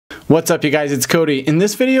What's up, you guys? It's Cody. In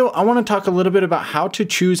this video, I want to talk a little bit about how to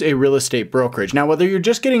choose a real estate brokerage. Now, whether you're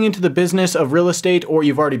just getting into the business of real estate or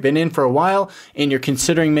you've already been in for a while and you're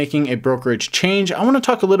considering making a brokerage change, I want to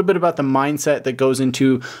talk a little bit about the mindset that goes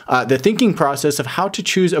into the thinking process of how to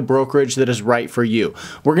choose a brokerage that is right for you.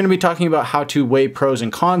 We're going to be talking about how to weigh pros and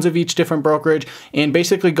cons of each different brokerage and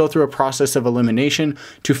basically go through a process of elimination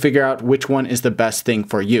to figure out which one is the best thing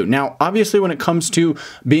for you. Now, obviously, when it comes to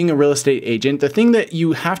being a real estate agent, the thing that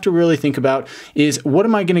you have to really think about is, what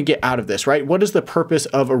am I going to get out of this, right? What is the purpose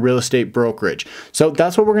of a real estate brokerage? So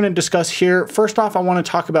that's what we're going to discuss here. First off, I want to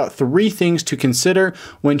talk about 3 things to consider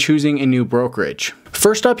when choosing a new brokerage.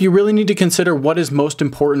 First up, you really need to consider what is most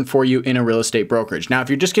important for you in a real estate brokerage. Now, if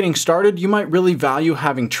you're just getting started, you might really value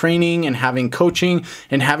having training and having coaching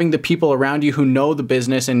and having the people around you who know the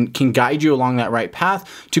business and can guide you along that right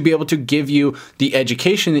path to be able to give you the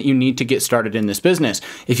education that you need to get started in this business.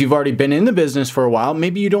 If you've already been in the business for a while,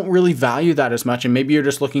 maybe you don't really value that as much, and maybe you're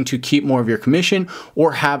just looking to keep more of your commission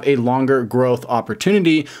or have a longer growth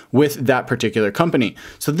opportunity with that particular company.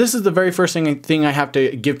 So this is the very first thing I have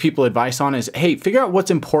to give people advice on is, hey, figure out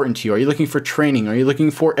what's important to you. Are you looking for training? Are you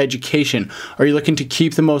looking for education? Are you looking to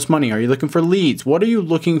keep the most money? Are you looking for leads? What are you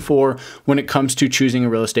looking for when it comes to choosing a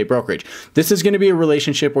real estate brokerage? This is going to be a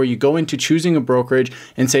relationship where you go into choosing a brokerage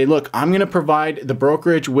and say, look, I'm going to provide the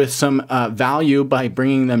brokerage with some value by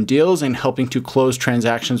bringing them deals and helping to close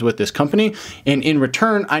transactions with this company. And in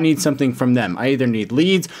return, I need something from them. I either need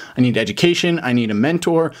leads, I need education, I need a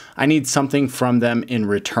mentor, I need something from them in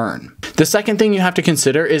return. The second thing you have to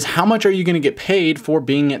consider is, how much are you going to get paid for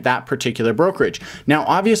being at that particular brokerage? Now,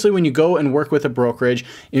 obviously, when you go and work with a brokerage,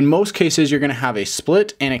 in most cases, you're going to have a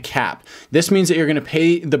split and a cap. This means that you're going to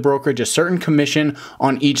pay the brokerage a certain commission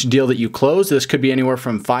on each deal that you close. This could be anywhere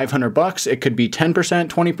from $500. It could be 10%,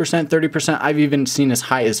 20%, 30%. I've even seen as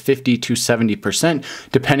high as 50 to 70%,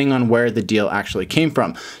 depending on where the deal actually came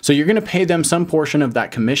from. So you're going to pay them some portion of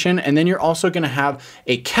that commission, and then you're also going to have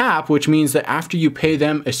a cap, which means that after you pay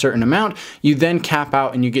them a certain amount, you then cap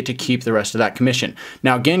out and you get to keep the rest of that commission.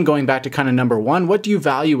 Now, again, going back to kind of number one, what do you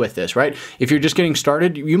value with this, right? If you're just getting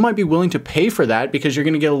started, you might be willing to pay for that because you're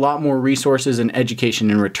going to get a lot more resources and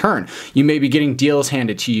education in return. You may be getting deals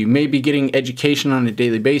handed to you. You may be getting education on a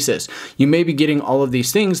daily basis. You may be getting all of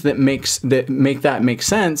these things that make that make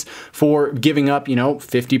sense for giving up,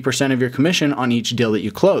 50% of your commission on each deal that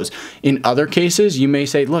you close. In other cases, you may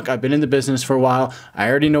say, look, I've been in the business for a while. I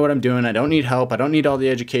already know what I'm doing. I don't need help. I don't need all the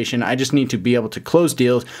education. I just need to be able to close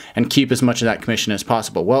deals and keep as much of that commission as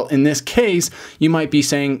possible. Well, in this case, you might be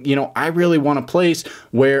saying, I really want a place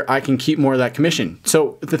where I can keep more of that commission.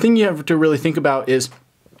 So the thing you have to really think about is,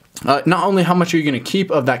 not only how much are you going to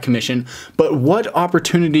keep of that commission, but what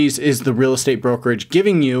opportunities is the real estate brokerage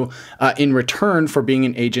giving you in return for being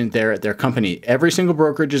an agent there at their company. Every single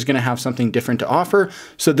brokerage is going to have something different to offer,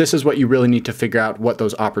 so this is what you really need to figure out what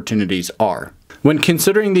those opportunities are. When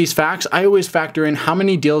considering these facts, I always factor in how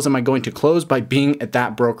many deals am I going to close by being at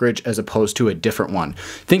that brokerage as opposed to a different one.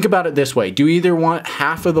 Think about it this way. Do you either want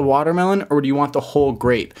half of the watermelon or do you want the whole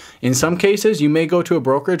grape? In some cases, you may go to a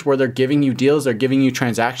brokerage where they're giving you deals, they're giving you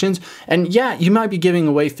transactions, and yeah, you might be giving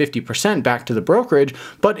away 50% back to the brokerage,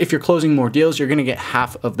 but if you're closing more deals, you're going to get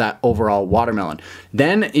half of that overall watermelon.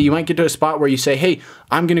 Then you might get to a spot where you say, hey,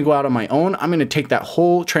 I'm going to go out on my own. I'm going to take that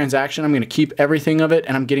whole transaction. I'm going to keep everything of it,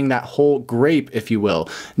 and I'm getting that whole grape, if you will.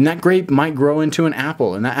 And that grape might grow into an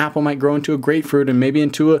apple, and that apple might grow into a grapefruit and maybe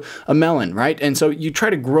into a melon, right? And so you try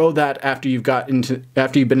to grow that after you've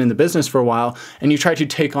been in the business for a while, and you try to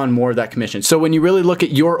take on more of that commission. So when you really look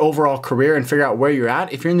at your overall career and figure out where you're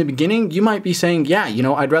at, if you're in the beginning, you might be saying, yeah,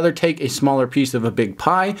 I'd rather take a smaller piece of a big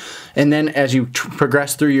pie. And then as you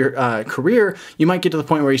progress through your career, you might get to the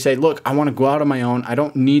point where you say, look, I want to go out on my own. I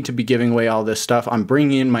don't need to be giving away all this stuff. I'm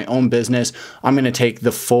bringing in my own business. I'm going to take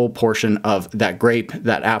the full portion of that grape,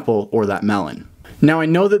 that apple, or that melon. Now, I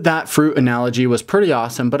know that fruit analogy was pretty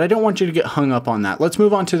awesome, but I don't want you to get hung up on that. Let's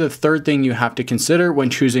move on to the third thing you have to consider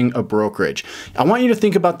when choosing a brokerage. I want you to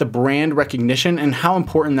think about the brand recognition and how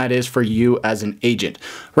important that is for you as an agent.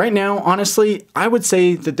 Right now, honestly, I would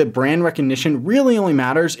say that the brand recognition really only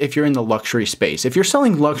matters if you're in the luxury space. If you're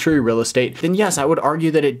selling luxury real estate, then yes, I would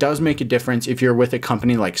argue that it does make a difference if you're with a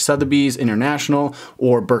company like Sotheby's International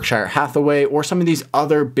or Berkshire Hathaway or some of these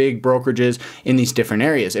other big brokerages in these different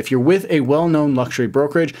areas. If you're with a well-known luxury luxury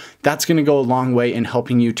brokerage, that's going to go a long way in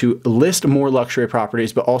helping you to list more luxury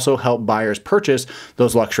properties, but also help buyers purchase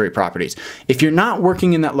those luxury properties. If you're not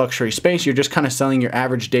working in that luxury space, you're just kind of selling your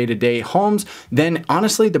average day-to-day homes, then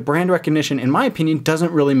honestly, the brand recognition, in my opinion,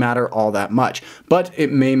 doesn't really matter all that much, but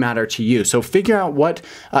it may matter to you. So figure out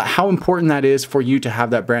how important that is for you to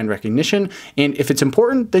have that brand recognition. And if it's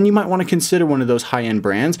important, then you might want to consider one of those high-end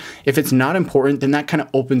brands. If it's not important, then that kind of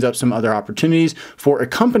opens up some other opportunities for a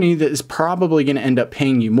company that is probably going to end up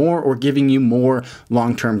paying you more or giving you more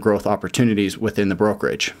long-term growth opportunities within the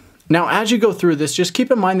brokerage. Now, as you go through this, just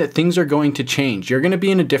keep in mind that things are going to change. You're going to be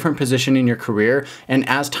in a different position in your career, and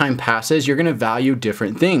as time passes, you're going to value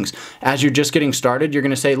different things. As you're just getting started, you're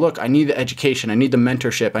going to say, look, I need the education, I need the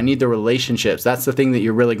mentorship, I need the relationships. That's the thing that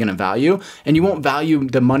you're really going to value, and you won't value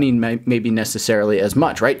the money maybe necessarily as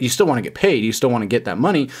much, right? You still want to get paid, you still want to get that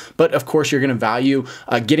money, but of course, you're going to value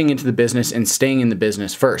getting into the business and staying in the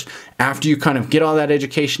business first. After you kind of get all that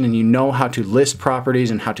education and you know how to list properties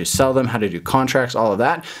and how to sell them, how to do contracts, all of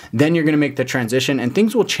that, then you're going to make the transition and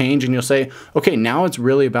things will change and you'll say, okay, now it's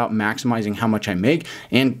really about maximizing how much I make.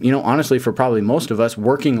 And, honestly, for probably most of us,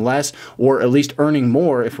 working less or at least earning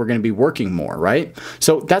more if we're going to be working more, right?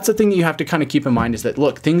 So that's the thing that you have to kind of keep in mind is that,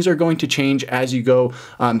 look, things are going to change as you go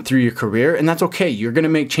through your career, and that's okay. You're going to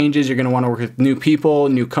make changes. You're going to want to work with new people,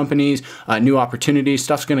 new companies, new opportunities.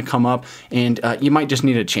 Stuff's going to come up and you might just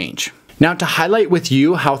need a change. Now, to highlight with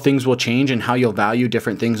you how things will change and how you'll value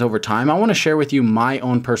different things over time, I want to share with you my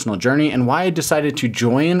own personal journey and why I decided to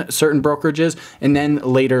join certain brokerages and then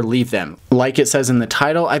later leave them. Like it says in the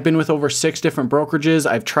title, I've been with over 6 different brokerages.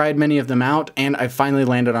 I've tried many of them out, and I've finally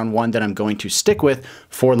landed on one that I'm going to stick with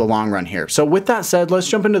for the long run here. So with that said, let's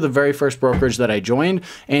jump into the very first brokerage that I joined,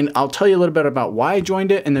 and I'll tell you a little bit about why I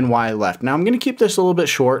joined it and then why I left. Now, I'm going to keep this a little bit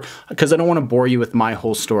short because I don't want to bore you with my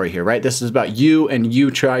whole story here, right? This is about you and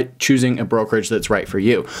you choosing a brokerage that's right for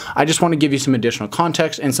you. I just want to give you some additional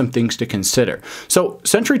context and some things to consider. So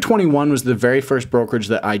Century 21 was the very first brokerage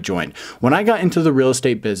that I joined. When I got into the real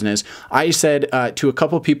estate business, I said to a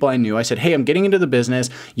couple people I knew, I said, hey, I'm getting into the business.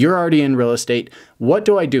 You're already in real estate. What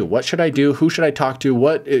do I do? What should I do? Who should I talk to?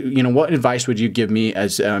 What advice would you give me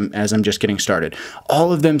as I'm just getting started?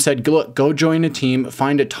 All of them said, look, go join a team,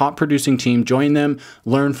 find a top producing team, join them,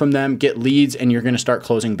 learn from them, get leads, and you're going to start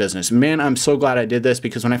closing business. Man, I'm so glad I did this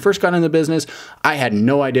because when I first got in the business, I had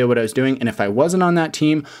no idea what I was doing. And if I wasn't on that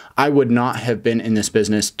team, I would not have been in this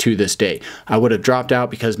business to this day. I would have dropped out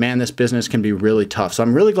because, man, this business can be really tough. So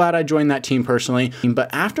I'm really glad I joined that team personally. But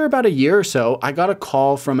after about a year or so, I got a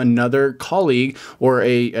call from another colleague or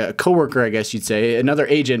a coworker, I guess you'd say, another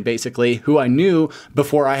agent basically, who I knew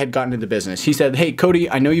before I had gotten into the business. He said, hey, Cody,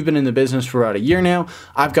 I know you've been in the business for about a year now.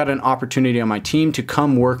 I've got an opportunity on my team to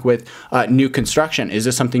come work with new construction. Is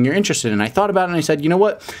this something you're interested in? I thought about it and I said, you know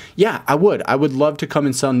what? Yeah, I would. I would love to come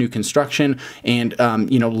and sell new construction and,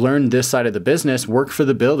 learn this side of the business, work for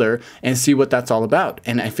the builder and see what that's all about.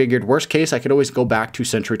 And I figured worst case, I could always go back to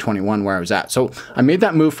Century 21 where I was at. So I made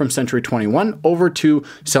that move from Century 21 over to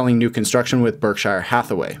selling new construction with Berkshire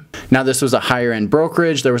Hathaway. Now, this was a higher end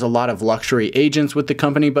brokerage. There was a lot of luxury agents with the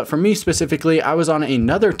company, but for me specifically, I was on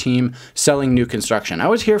another team selling new construction. I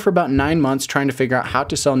was here for about 9 months trying to figure out how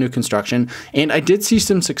to sell new construction. And I did see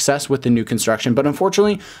some success with the new construction, but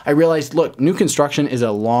unfortunately, I realized, look, new construction is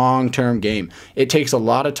a long-term game. It takes a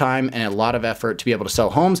lot of time and a lot of effort to be able to sell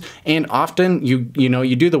homes. And often you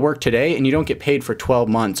do the work today and you don't get paid for 12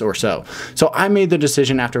 months or so. So I made the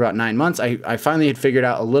decision after about 9 months. I finally had figured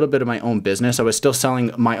out a little bit of my own business. I was still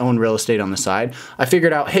selling my own real estate on the side. I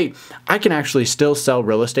figured out, hey, I can actually still sell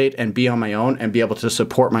real estate and be on my own and be able to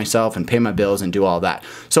support myself and pay my bills and do all that.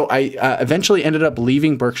 So I eventually ended up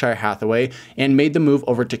leaving Berkshire Hathaway and made the move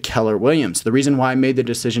over to Keller Williams. The reason why I made the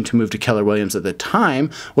decision to move to Keller Williams at the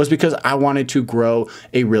time was because I wanted to grow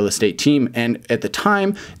a real estate team. And at the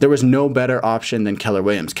time, there was no better option than Keller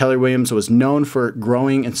Williams. Keller Williams was known for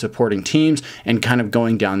growing and supporting teams and kind of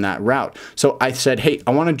going down that route. So I said, hey,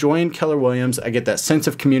 I want to join Keller Williams. I get that sense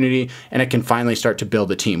of community and I can finally start to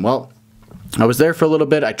build a team. Well, I was there for a little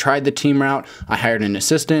bit. I tried the team route. I hired an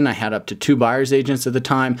assistant. I had up to 2 buyer's agents at the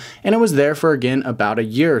time, and I was there for, again, about a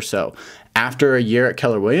year or so. After a year at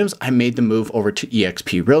Keller Williams, I made the move over to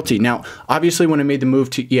eXp Realty. Now, obviously, when I made the move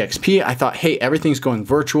to eXp, I thought, hey, everything's going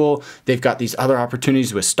virtual. They've got these other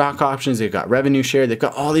opportunities with stock options. They've got revenue share. They've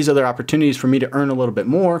got all these other opportunities for me to earn a little bit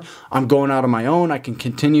more. I'm going out on my own. I can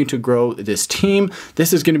continue to grow this team.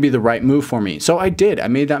 This is going to be the right move for me. So I did. I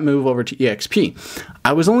made that move over to eXp.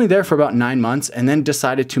 I was only there for about 9 months and then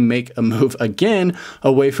decided to make a move again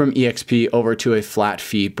away from eXp over to a flat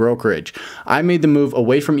fee brokerage. I made the move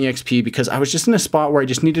away from eXp because because I was just in a spot where I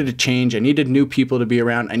just needed a change. I needed new people to be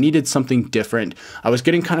around. I needed something different. I was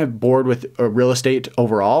getting kind of bored with real estate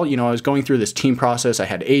overall. You know, I was going through this team process. I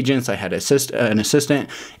had agents, I had an assistant,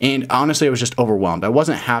 and honestly, I was just overwhelmed. I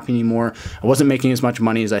wasn't happy anymore. I wasn't making as much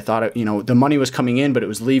money as I thought. You know, the money was coming in, but it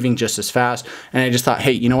was leaving just as fast. And I just thought,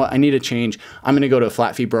 hey, you know what? I need a change. I'm going to go to a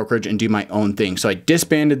flat fee brokerage and do my own thing. So I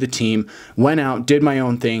disbanded the team, went out, did my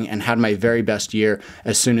own thing, and had my very best year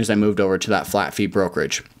as soon as I moved over to that flat fee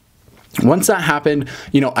brokerage. Once that happened,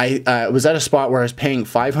 you know, I was at a spot where I was paying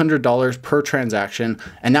 $500 per transaction,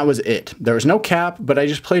 and that was it. There was no cap, but I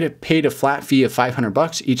just paid a flat fee of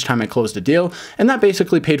 $500 each time I closed a deal, and that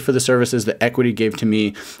basically paid for the services that Equity gave to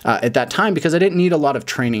me at that time, because I didn't need a lot of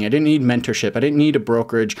training. I didn't need mentorship. I didn't need a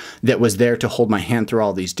brokerage that was there to hold my hand through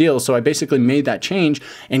all these deals. So I basically made that change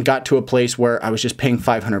and got to a place where I was just paying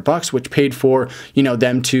 $500, which paid for, you know,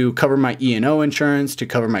 them to cover my E&O insurance, to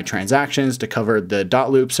cover my transactions, to cover the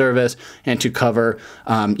dot loop service, and to cover,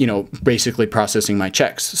 you know, basically processing my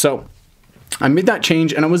checks. So I made that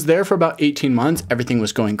change, and I was there for about 18 months. Everything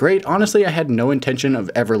was going great. Honestly, I had no intention of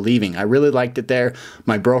ever leaving. I really liked it there.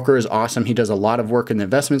 My broker is awesome. He does a lot of work in the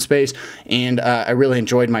investment space, and I really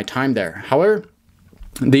enjoyed my time there. However,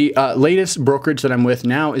 the latest brokerage that I'm with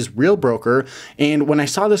now is Real Broker, and when I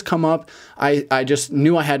saw this come up, I just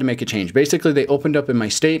knew I had to make a change. Basically, they opened up in my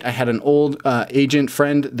state. I had an old agent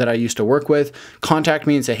friend that I used to work with contact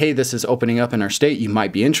me and say, hey, this is opening up in our state. You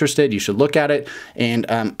might be interested. You should look at it. And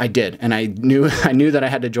I did, and I knew that I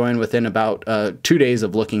had to join within about 2 days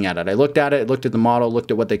of looking at it. I looked at it, looked at the model,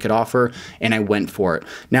 looked at what they could offer, and I went for it.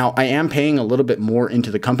 Now, I am paying a little bit more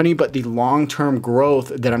into the company, but the long-term growth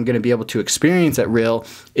that I'm going to be able to experience at Real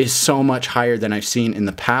is so much higher than I've seen in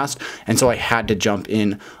the past, and so I had to jump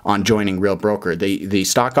in on joining Real Broker. The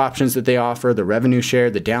stock options that they offer, the revenue share,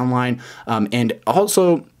 the downline, and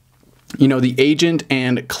also, you know, the agent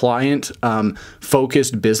and client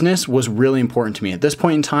focused business was really important to me. At this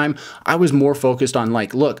point in time, I was more focused on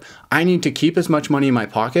like, look, I need to keep as much money in my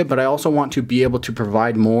pocket, but I also want to be able to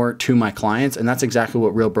provide more to my clients. And that's exactly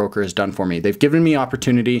what Real Broker has done for me. They've given me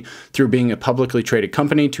opportunity through being a publicly traded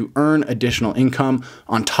company to earn additional income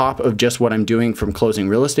on top of just what I'm doing from closing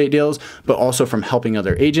real estate deals, but also from helping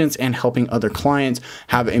other agents and helping other clients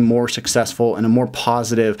have a more successful and a more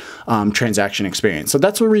positive transaction experience. So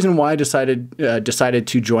that's the reason why I decided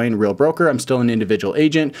to join Real Broker. I'm still an individual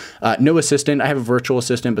agent, no assistant. I have a virtual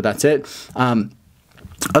assistant, but that's it.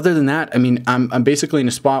 Other than that, I mean, I'm basically in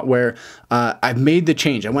a spot where I've made the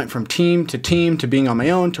change. I went from team to being on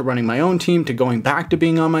my own, to running my own team, to going back to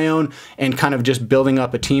being on my own, and kind of just building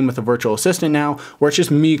up a team with a virtual assistant now, where it's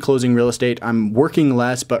just me closing real estate. I'm working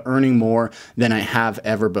less, but earning more than I have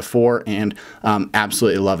ever before, and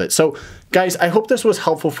absolutely love it. So guys, I hope this was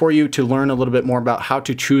helpful for you to learn a little bit more about how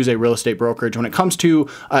to choose a real estate brokerage. When it comes to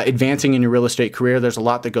advancing in your real estate career, there's a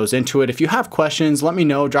lot that goes into it. If you have questions, let me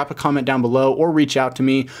know. Drop a comment down below or reach out to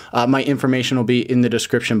me. My information will be in the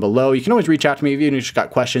description below. You can always reach out to me if you just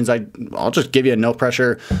got questions. I'll just give you a no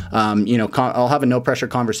pressure, you know, I'll have a no pressure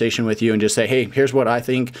conversation with you and just say, hey, here's what I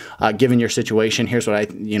think, given your situation. Here's what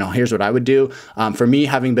here's what I would do. For me,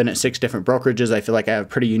 having been at 6 different brokerages, I feel like I have a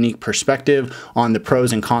pretty unique perspective on the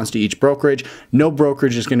pros and cons to each brokerage. No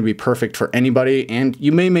brokerage is going to be perfect for anybody, and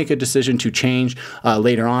you may make a decision to change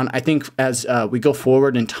later on. I think as we go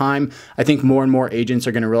forward in time, I think more and more agents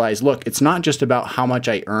are going to realize, look, it's not just about how much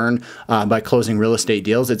I earn by closing real estate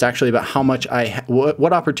deals. It's actually about how much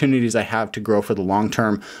what opportunities I have to grow for the long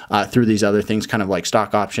term through these other things, kind of like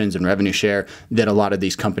stock options and revenue share that a lot of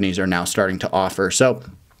these companies are now starting to offer. So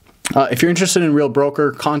if you're interested in Real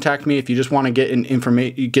Broker, contact me. If you just want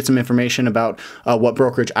to get some information about what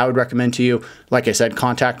brokerage I would recommend to you, like I said,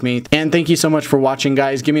 contact me. And thank you so much for watching,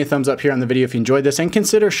 guys. Give me a thumbs up here on the video if you enjoyed this, and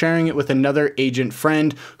consider sharing it with another agent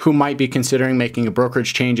friend who might be considering making a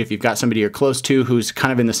brokerage change. If you've got somebody you're close to who's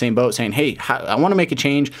kind of in the same boat saying, hey, I want to make a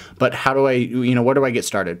change, but how do I, where do I get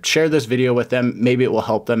started? Share this video with them. Maybe it will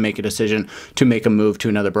help them make a decision to make a move to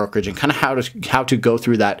another brokerage, and kind of how to go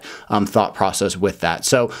through that thought process with that.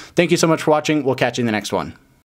 So thank you so much for watching. We'll catch you in the next one.